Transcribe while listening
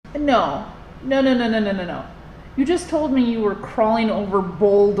No. No. You just told me you were crawling over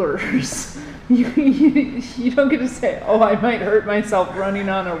boulders. You don't get to say, oh, I might hurt myself running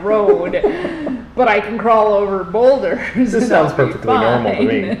on a road, but I can crawl over boulders. This sounds perfectly normal to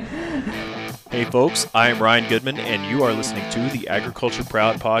me. Hey folks, I am Ryan Goodman, and you are listening to the Agriculture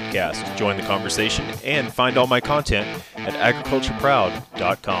Proud podcast. Join the conversation and find all my content at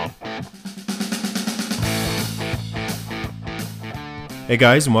agricultureproud.com. Hey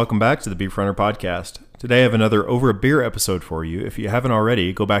guys, and welcome back to the Beef Runner podcast. Today I have another Over a Beer episode for you. If you haven't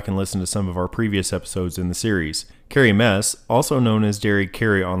already, go back and listen to some of our previous episodes in the series. Carrie Mess, also known as Dairy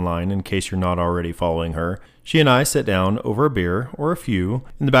Carrie online in case you're not already following her, she and I sit down over a beer, or a few,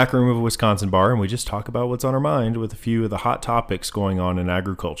 in the back room of a Wisconsin bar, and we just talk about what's on our mind with a few of the hot topics going on in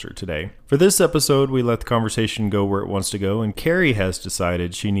agriculture today. For this episode, we let the conversation go where it wants to go, and Carrie has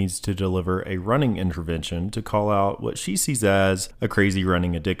decided she needs to deliver a running intervention to call out what she sees as a crazy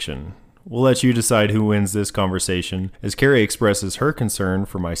running addiction. We'll let you decide who wins this conversation as Carrie expresses her concern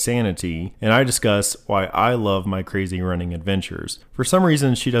for my sanity and I discuss why I love my crazy running adventures. For some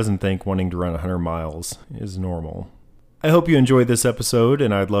reason, she doesn't think wanting to run 100 miles is normal. I hope you enjoyed this episode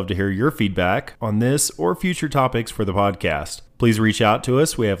and I'd love to hear your feedback on this or future topics for the podcast. Please reach out to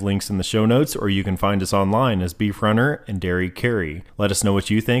us. We have links in the show notes or you can find us online as Beef Runner and Dairy Carrie. Let us know what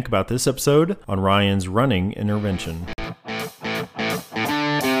you think about this episode on Ryan's running intervention.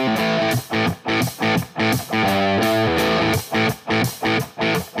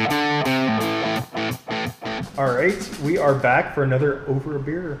 Alright, we are back for another Over a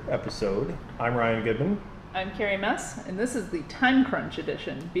Beer episode. I'm Ryan Goodman. I'm Carrie Mess, and this is the time crunch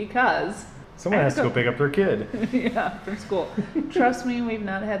edition because... Someone has to go pick up their kid. Yeah, from school. Trust me, we've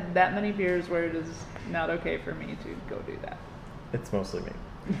not had that many beers where it is not okay for me to go do that. It's mostly me.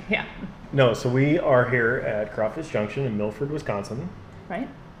 Yeah. No, so we are here at Crawfish Junction in Milford, Wisconsin. Right?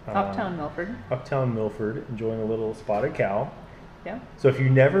 Uptown Milford. Uptown Milford, enjoying a little spotted cow. Yeah. So if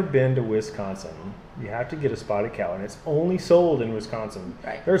you've never been to Wisconsin, you have to get a spotted cow, and it's only sold in Wisconsin.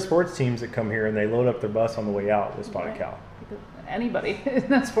 Right. There are sports teams that come here and they load up their bus on the way out with spotted cow. Anybody,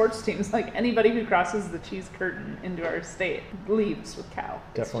 not sports teams, like anybody who crosses the cheese curtain into our state leaves with cow.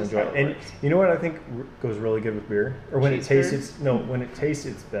 Definitely enjoy it. And you know what I think goes really good with beer? Or when it tastes its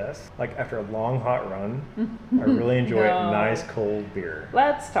best, like after a long hot run, I really enjoy a nice cold beer.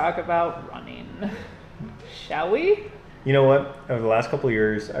 Let's talk about running. Shall we? You know what? Over the last couple of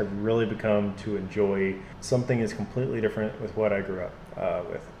years, I've really become to enjoy something that's completely different with what I grew up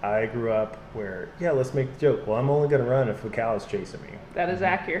with. I grew up where, let's make the joke. Well, I'm only going to run if the cow is chasing me. That is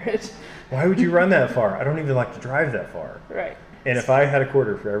accurate. Why would you run that far? I don't even like to drive that far. Right. And if I had a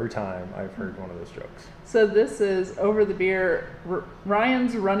quarter for every time, I've heard one of those jokes. So this is Over the Beer,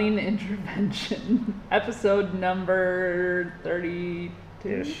 Ryan's Running Intervention, episode number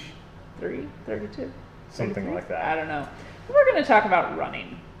 32-ish. 32? Something like that. I don't know. We're going to talk about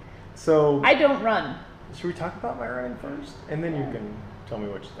running. So I don't run. Should we talk about my running first? And then you can tell me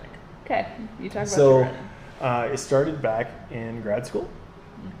what you think. Okay. You talk about your running. It started back in grad school.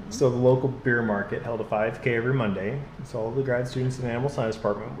 Mm-hmm. So the local beer market held a 5K every Monday. So all the grad students in the animal science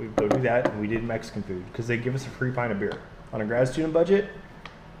department, we'd go do that, and we did Mexican food because they give us a free pint of beer. On a grad student budget,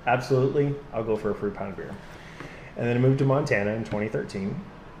 absolutely, I'll go for a free pint of beer. And then I moved to Montana in 2013.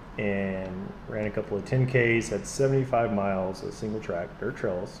 And ran a couple of 10Ks, had 75 miles of single track dirt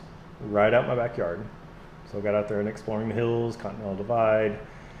trails right out my backyard. So I got out there and exploring the hills, Continental Divide.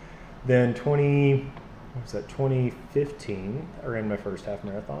 Then 2015, I ran my first half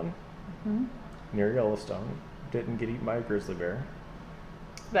marathon near Yellowstone. Didn't get eaten by a grizzly bear.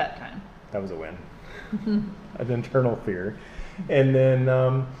 That time. That was a win. An internal fear. And then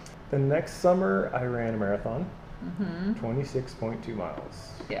the next summer, I ran a marathon. 26.2 miles.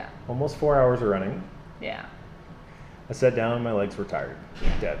 Yeah. Almost 4 hours of running. Yeah. I sat down and my legs were tired.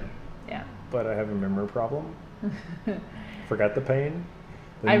 Dead. Yeah. But I have a memory problem. Forgot the pain.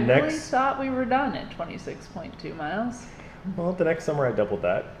 I really thought we were done at 26.2 miles. Well, the next summer I doubled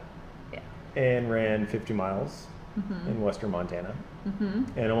that. Yeah. And ran 50 miles in western Montana.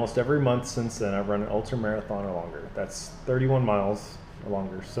 And almost every month since then I've run an ultra marathon or longer. That's 31 miles or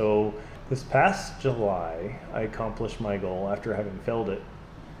longer. So this past July, I accomplished my goal after having failed it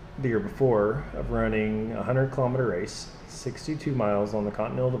the year before of running a 100-kilometer race, 62 miles on the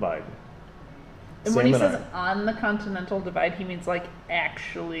Continental Divide. And when he says on the Continental Divide, he means like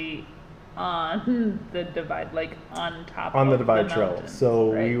actually on the divide, like on top on of the Divide the Trail. mountains,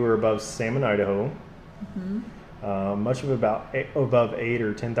 So right? we were above Salmon, Idaho, much of about above 8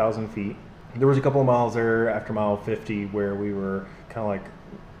 or 10,000 feet. There was a couple of miles there after mile 50 where we were kind of like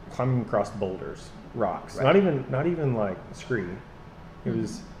climbing across boulders, rocks, Right. not even like scree, It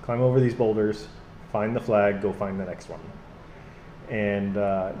was climb over these boulders, find the flag, go find the next one. And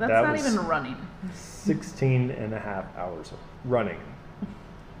That's that not was even running. 16 and a half hours of running.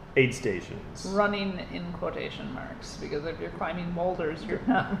 8 stations. Running in quotation marks, because if you're climbing boulders, you're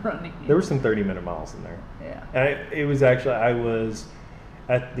not running. There were some 30-minute miles in there. Yeah. And it was actually, I was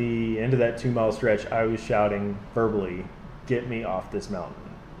at the end of that 2-mile stretch, I was shouting verbally, "Get me off this mountain."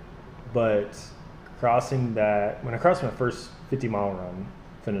 But crossing that, when I crossed my first 50-mile run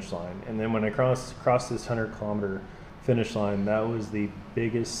finish line, and then when I crossed this 100-kilometer finish line, that was the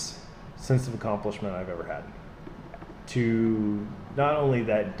biggest sense of accomplishment I've ever had. To not only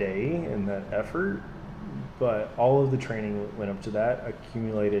that day and that effort, but all of the training that went up to that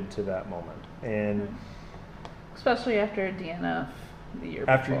accumulated to that moment. And especially after a DNF the year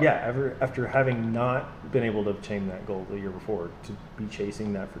after before. after having not been able to obtain that goal the year before, to be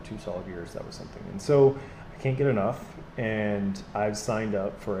chasing that for 2 solid years, that was something. And so I can't get enough, and I've signed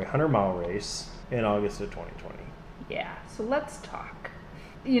up for a 100-mile race in August of 2020. Yeah, so let's talk.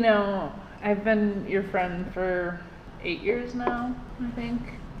 You know, I've been your friend for 8 years now, I think.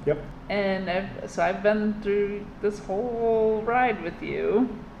 Yep. And I've been through this whole ride with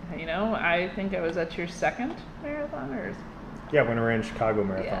you. You know, I think I was at your second marathon, or Yeah, when I ran Chicago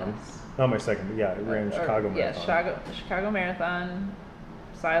Marathon. Yes. Not my second, but yeah, I ran Chicago Marathon. Yeah, Chicago Marathon.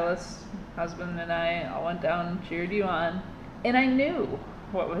 Silas, husband, and I all went down, cheered you on. And I knew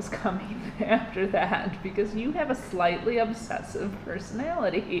what was coming after that, because you have a slightly obsessive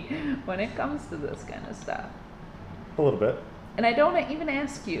personality when it comes to this kind of stuff. A little bit. And I don't even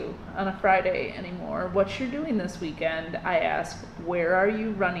ask you on a Friday anymore what you're doing this weekend. I ask, where are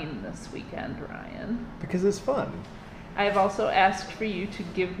you running this weekend, Ryan? Because it's fun. I've also asked for you to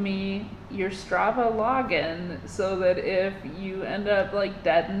give me your Strava login so that if you end up like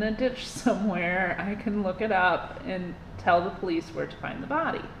dead in a ditch somewhere, I can look it up and tell the police where to find the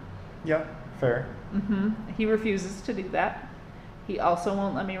body. Yeah, fair. He refuses to do that. He also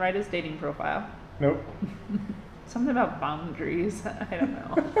won't let me write his dating profile. Nope. Something about boundaries. I don't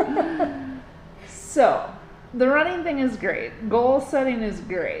know. So, the running thing is great. Goal setting is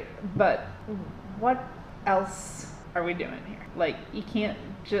great. But what else are we doing here? Like, you can't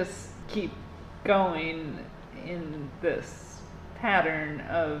just keep going in this pattern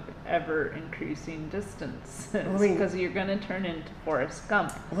of ever increasing distances, because you're going to turn into Forrest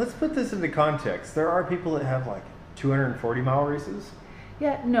Gump. Let's put this into context. There are people that have like 240-mile races.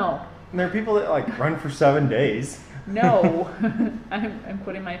 Yeah, no. And there are people that like run for 7 days. No. I'm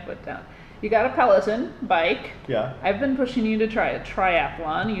putting my foot down. You got a Peloton bike. Yeah. I've been pushing you to try a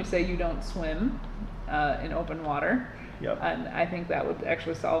triathlon. You say you don't swim in open water. Yep. And I think that would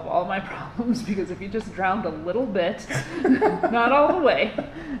actually solve all my problems, because if you just drowned a little bit, not all the way,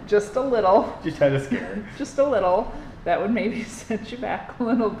 just a little. Just had a scare. Just a little. That would maybe set you back a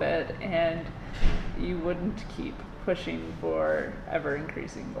little bit, and you wouldn't keep pushing for ever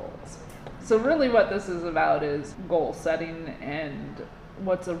increasing goals. So really what this is about is goal setting, and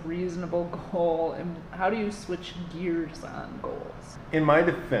what's a reasonable goal, and how do you switch gears on goals? In my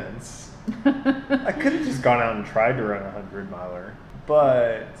defense, I could have just gone out and tried to run a 100-miler,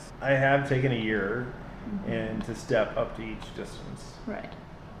 but I have taken a year and to step up to each distance. Right.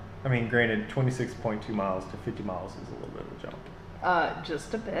 I mean, granted, 26.2 miles to 50 miles is a little bit of a jump.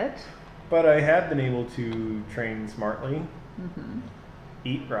 Just a bit. But I have been able to train smartly,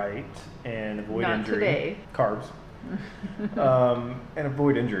 eat right, and avoid Not injury. today. Carbs. And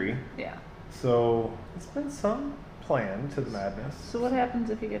avoid injury. Yeah. So it's been some plan to the madness. So what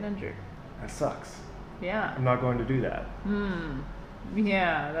happens if you get injured? That sucks. Yeah. I'm not going to do that.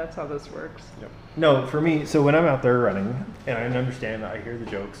 Yeah, that's how this works. Yep. No, for me, so when I'm out there running, and I understand, I hear the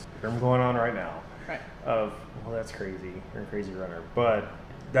jokes, I'm going on right now, Right. of, well, that's crazy, you're a crazy runner. But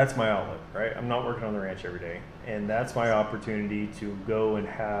that's my outlet, right? I'm not working on the ranch every day. And that's my opportunity to go and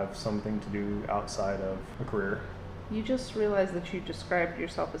have something to do outside of a career. You just realized that you described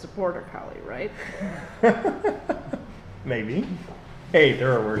yourself as a border collie, right? Maybe. Hey,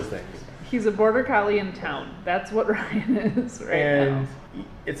 there are worse things. He's a border collie in town. That's what Ryan is right And now.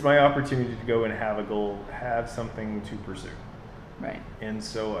 it's my opportunity to go and have a goal, have something to pursue. Right. And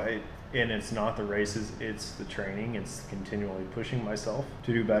so and it's not the races, it's the training, it's continually pushing myself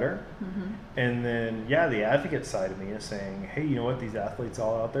to do better. And then, yeah, the advocate side of me is saying, hey, you know what, these athletes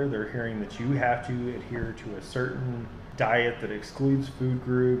all out there, they're hearing that you have to adhere to a certain diet that excludes food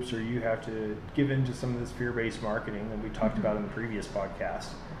groups, or you have to give in to some of this fear-based marketing that we talked about in the previous podcast.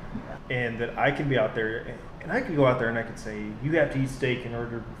 And that I can be out there, and I could go out there and I could say, you have to eat steak in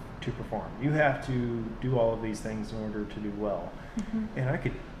order to perform. You have to do all of these things in order to do well. And I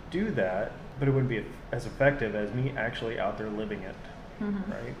could do that, but it wouldn't be as effective as me actually out there living it.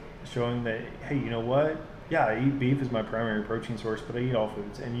 right? Showing that, hey, you know what? Yeah, I eat beef as my primary protein source, but I eat all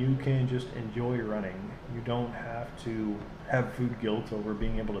foods, and you can just enjoy running. You don't have to have food guilt over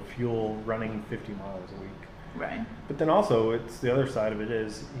being able to fuel running 50 miles a week. Right. But then also, it's the other side of it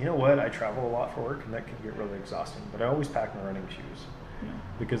is, you know what? I travel a lot for work, and that can get really exhausting. But I always pack my running shoes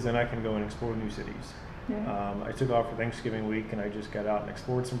because then I can go and explore new cities. Yeah. I took off for Thanksgiving week, and I just got out and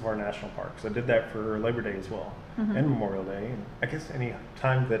explored some of our national parks. I did that for Labor Day as well, and Memorial Day. And I guess any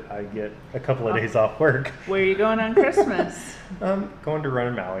time that I get a couple of days off work. Where are you going on Christmas? Going to run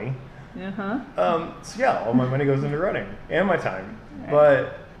in Maui. Uh-huh. So yeah, all my money goes into running and my time. Right.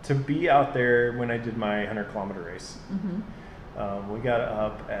 But to be out there when I did my 100-kilometer race, we got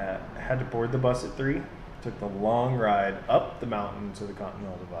up had to board the bus at 3. Took the long ride up the mountain to the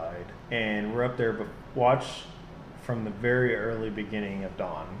Continental Divide, and we're up there, but watch from the very early beginning of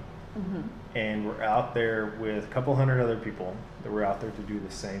dawn. And we're out there with a couple hundred other people that were out there to do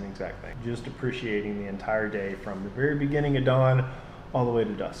the same exact thing, just appreciating the entire day from the very beginning of dawn all the way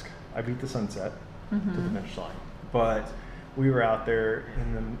to dusk. I beat the sunset to the finish line, but we were out there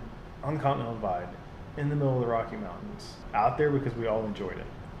on the Continental Divide in the middle of the Rocky Mountains, out there because we all enjoyed it.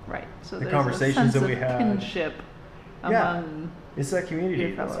 Right. So The there's conversations a sense that we of had. kinship among It's that community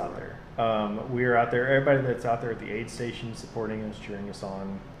your that's fellow out there. We are out there. Everybody that's out there at the aid station, supporting us, cheering us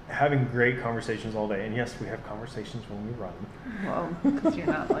on, having great conversations all day. And yes, we have conversations when we run. well, because you're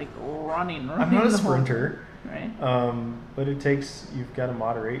not like running. I'm not a the whole- sprinter, Right. but you've got to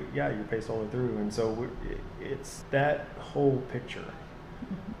moderate, your pace all the way through. And so it's that whole picture.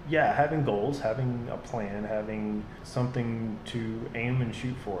 Yeah, having goals, having a plan, having something to aim and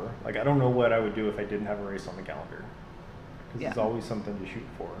shoot for. Like, I don't know what I would do if I didn't have a race on the calendar. Because there's always something to shoot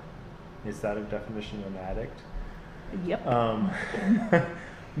for. Is that a definition of an addict? Yep.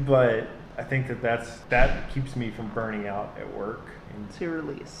 But I think that keeps me from burning out at work and To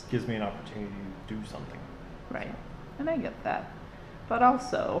release. gives me an opportunity to do something. Right. And I get that. But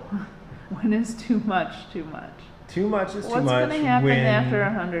also, when is too much too much? Too much is too What's much. going to happen when, after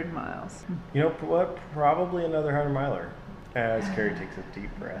 100 miles? You know what? Probably another 100-miler. As Carrie takes a deep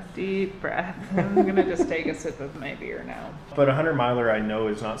breath. Deep breath. I'm going to just take a sip of my beer now. But a 100-miler, I know,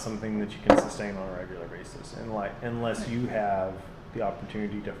 is not something that you can sustain on a regular basis, and unless you have the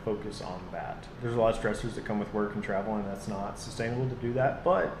opportunity to focus on that. There's a lot of stressors that come with work and travel, and that's not sustainable to do that.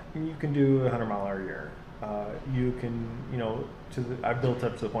 But you can do a 100-mile a year. You can, I've built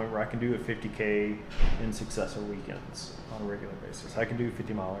up to the point where I can do a 50K in successive weekends on a regular basis. I can do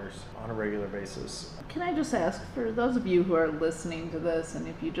 50 milers on a regular basis. Can I just ask, for those of you who are listening to this, and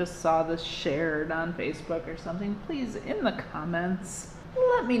if you just saw this shared on Facebook or something, please, in the comments,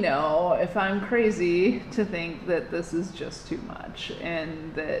 let me know if I'm crazy to think that this is just too much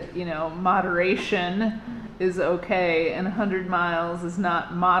and that, moderation is okay and 100 miles is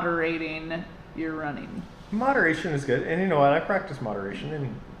not moderating your running. Moderation is good, and you know what? I practice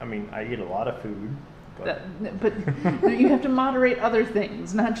moderation, and I eat a lot of food. But you have to moderate other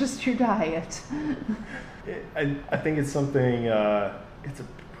things, not just your diet. I think it's something. It's a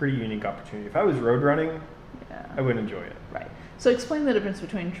pretty unique opportunity. If I was road running, I would enjoy it. Right. So explain the difference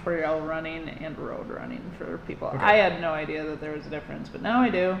between trail running and road running for people. Okay. I had no idea that there was a difference, but now I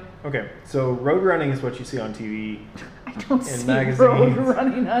do. Okay, so road running is what you see on TV. I don't see magazines. road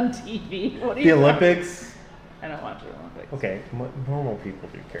running on TV. What are The you Olympics. I don't watch the Olympics. Okay, normal people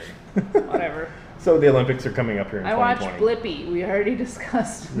do, Carrie. Whatever. So the Olympics are coming up here in I watch 2020. Blippi. We already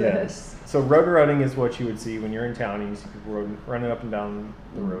discussed this. So road running is what you would see when you're in town and you see people running up and down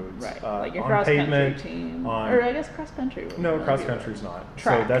the roads. Right. Like your on cross country pavement, team. on- Or I guess cross country. would No, really cross be country's not.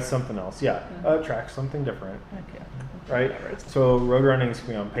 Track. So that's something else. Yeah, track's something different. Okay. Right? Whatever. So road running is going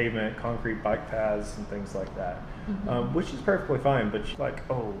to be on pavement, concrete bike paths, and things like that, which is perfectly fine. But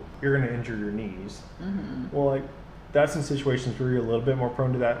you're going to injure your knees. Well, that's in situations where you're a little bit more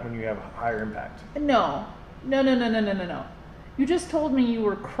prone to that when you have higher impact. No. You just told me you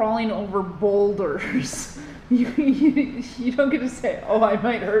were crawling over boulders. You don't get to say, I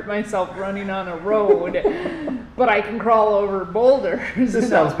might hurt myself running on a road, but I can crawl over boulders. This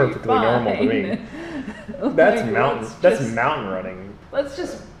sounds perfectly normal to me. That's mountain. That's mountain running. Let's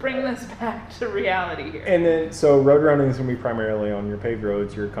just bring this back to reality here. And then, so road running is going to be primarily on your paved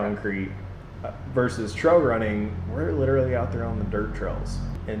roads, your concrete, versus trail running. We're literally out there on the dirt trails,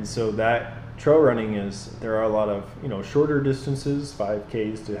 and so that trail running there are a lot of shorter distances,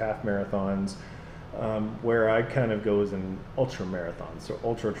 5Ks to half marathons, Where I kind of go is in ultra marathons, so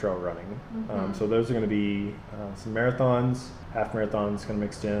ultra trail running. So those are going to be some marathons, half marathons kind of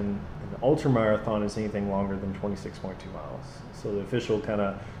mixed in. And the ultra marathon is anything longer than 26.2 miles. So the official kind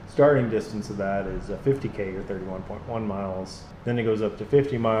of starting distance of that is a 50K or 31.1 miles. Then it goes up to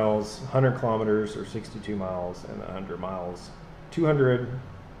 50 miles, 100 kilometers or 62 miles, and 100 miles, 200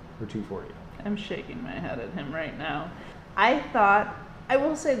 or 240. I'm shaking my head at him right now. I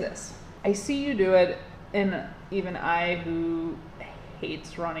will say this. I see you do it, and even I, who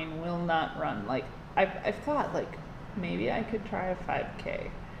hates running, will not run. Like, I've thought, like, maybe I could try a 5K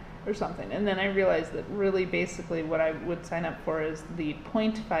or something. And then I realized that really basically what I would sign up for is the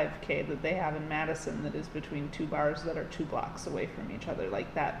 0.5K that they have in Madison that is between two bars that are 2 blocks away from each other.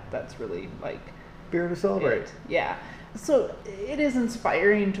 Like, that's really, like... Beer to celebrate. Yeah. So it is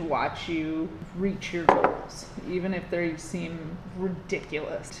inspiring to watch you reach your goals, even if they seem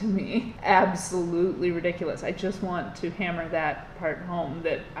ridiculous to me. Absolutely ridiculous. I just want to hammer that part home,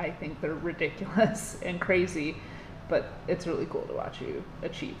 that I think they're ridiculous and crazy, but it's really cool to watch you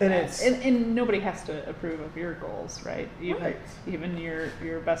achieve that. And nobody has to approve of your goals, right? Even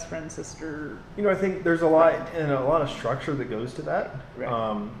your best friend's sister. You know, I think there's a lot of structure that goes to that.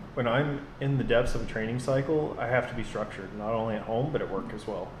 Right. When I'm in the depths of a training cycle, I have to be structured, not only at home, but at work as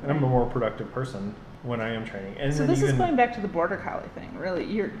well. And I'm a more productive person when I am training. And so this is going back to the border collie thing, really.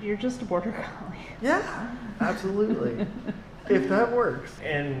 You're just a border collie. Yeah, absolutely. If that works.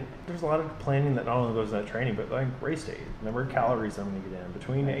 And there's a lot of planning that not only goes in that training, but like race day, number of calories I'm going to get in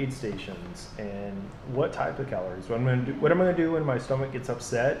between aid stations, and what type of calories. What I'm going to do when my stomach gets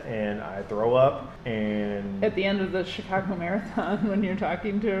upset and I throw up. And at the end of the Chicago Marathon, when you're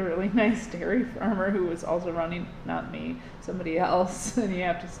talking to a really nice dairy farmer who was also running, not me, somebody else, and you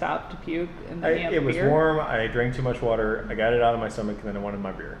have to stop to puke, and then you have it was beer. Warm. I drank too much water. I got it out of my stomach, and then I wanted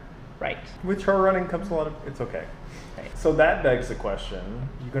my beer. Right. With trail running comes a lot of, it's okay. Right. So that begs the question,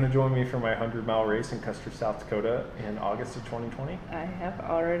 you going to join me for my 100-mile race in Custer, South Dakota in August of 2020? I have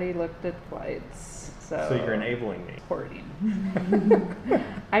already looked at flights. So you're enabling me. Supporting.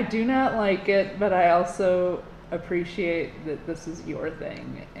 I do not like it, but I also appreciate that this is your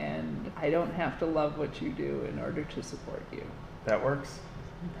thing, and I don't have to love what you do in order to support you. That works.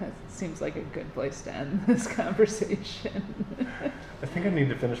 That seems like a good place to end this conversation. I think I need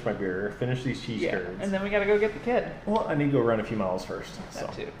to finish my beer, finish these cheese curds. And then we got to go get the kid. Well, I need to go run a few miles first.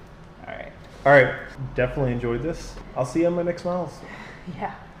 That too. All right. All right. Definitely enjoyed this. I'll see you on my next miles.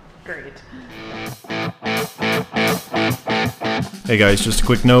 Yeah. Great. Hey guys, just a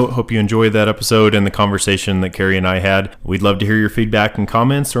quick note. Hope you enjoyed that episode and the conversation that Carrie and I had. We'd love to hear your feedback and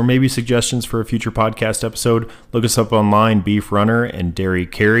comments, or maybe suggestions for a future podcast episode. Look us up online, Beef Runner and Dairy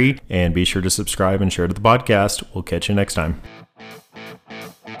Carrie, and be sure to subscribe and share to the podcast. We'll catch you next time.